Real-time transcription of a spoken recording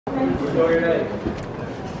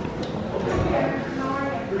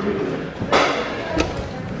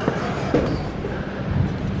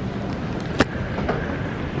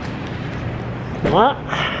Well,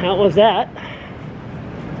 that was that.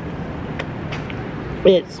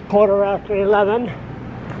 It's 11:15.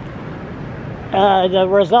 The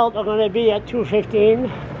result are going to be at 2:15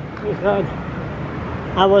 because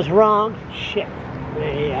I was wrong. Shit.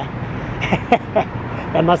 They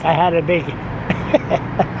must have had a big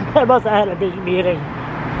they must have had a big meeting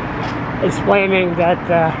explaining that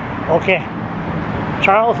okay,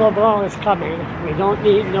 Charles LeBlanc is coming. We don't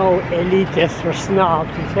need no elitist or snob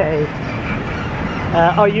to say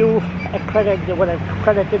are you accredited with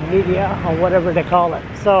accredited media or whatever they call it.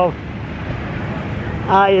 So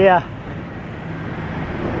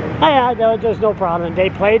there's no problem. They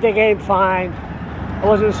played the game fine. I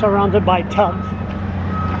wasn't surrounded by thugs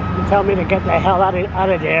to tell me to get the hell out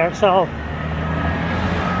of there. So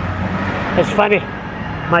it's funny.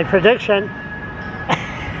 My prediction.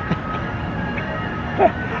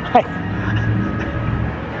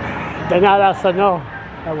 They're not asked to know.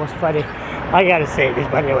 That was funny. I gotta say this,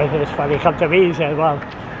 but anyway, it was funny. Come to me, he said, well,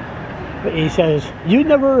 he says, you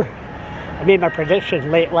never, I made my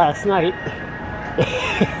prediction late last night.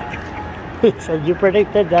 He said, you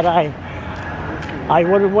predicted that I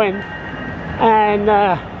wouldn't win. And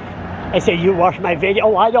I said, you watch my video?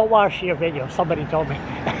 Oh, I don't watch your video. Somebody told me.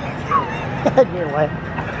 Anyway,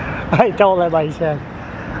 I told him, I said,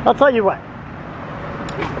 I'll tell you what.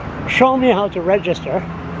 Show me how to register.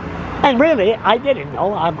 And really, I didn't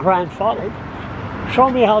know. I'm grandfathered. Show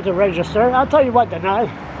me how to register. I'll tell you what, Denai.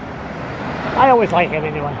 I always like him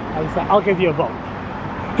anyway. I said, I'll give you a vote.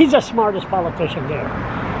 He's the smartest politician there.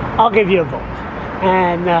 I'll give you a vote.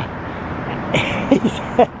 And he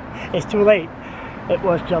said, it's too late. It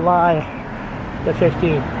was July the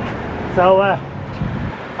 15th. So I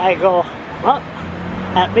go, well,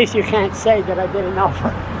 at least you can't say that I didn't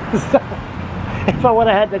offer. So, if I would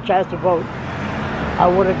have had the chance to vote, I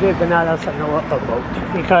would have given the a vote.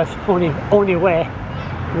 Because only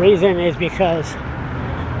reason is because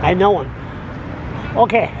I know him.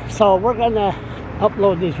 Okay, so we're gonna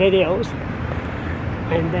upload these videos.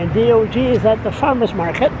 And then DOG is at the farmer's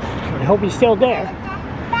market. I hope he's still there.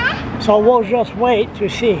 So we'll just wait to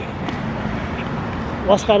see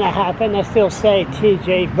what's going to happen. I still say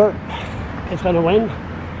TJ Burt is going to win.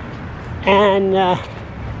 And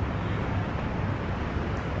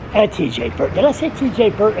TJ Burt. Did I say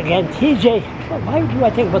TJ Burt again? TJ, why do I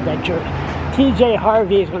think about that jerk? TJ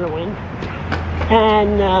Harvey is going to win.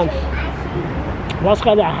 And what's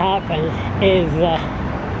going to happen is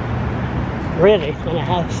really going to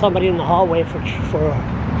have somebody in the hallway for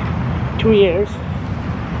 2 years.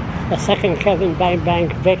 The second Kevin Bang Bang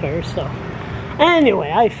Vickers. So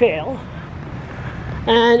anyway, I fail.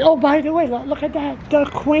 And oh, by the way, look at that. The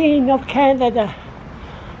Queen of Canada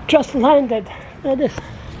just landed. Look at this.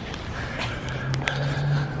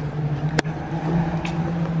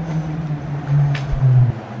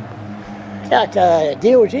 Yeah, the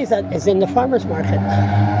DOG is in the farmer's market.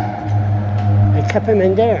 I kept him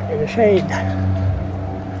in there, in the shade.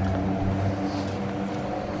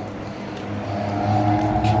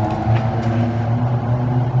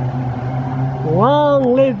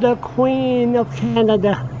 Long live the Queen of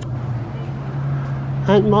Canada.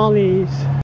 Aunt Molly's.